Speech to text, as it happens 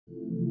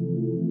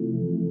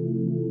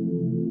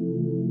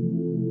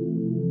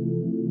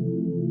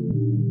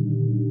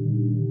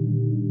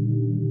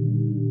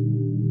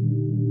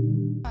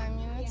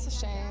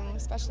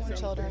especially when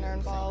children are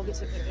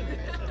involved.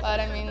 But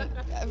I mean,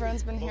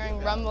 everyone's been hearing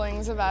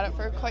rumblings about it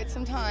for quite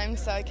some time,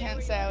 so I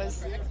can't say I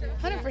was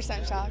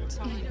 100% shocked.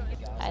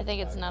 I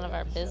think it's none of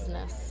our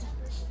business,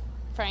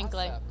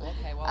 frankly.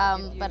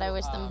 But I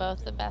wish them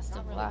both the best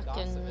of luck,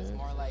 and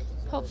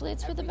hopefully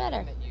it's for the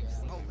better.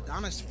 Oh,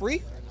 Madonna's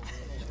free?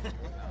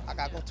 I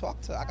gotta go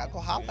talk to her. I gotta go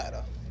holler at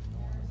her.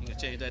 You gonna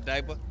change that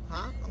diaper?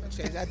 Huh? I'm gonna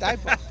change that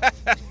diaper.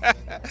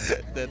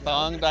 The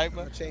thong diaper?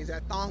 I'm gonna change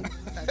that thong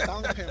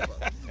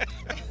pimper.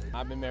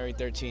 I've been married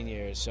 13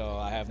 years, so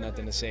I have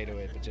nothing to say to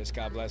it, but just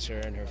God bless her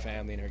and her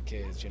family and her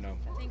kids, you know.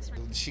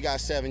 She got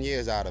 7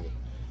 years out of it,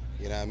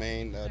 you know what I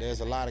mean?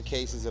 There's a lot of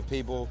cases of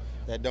people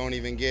that don't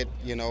even get,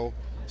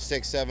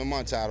 6, 7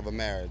 months out of a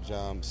marriage.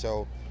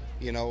 So,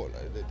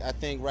 I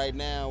think right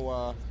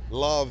now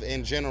love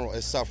in general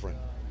is suffering.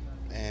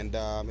 And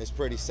it's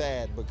pretty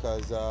sad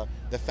because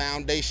the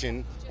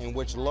foundation in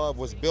which love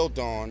was built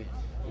on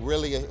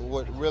really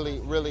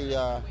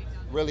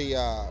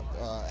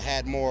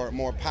had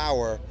more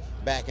power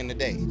back in the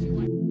day.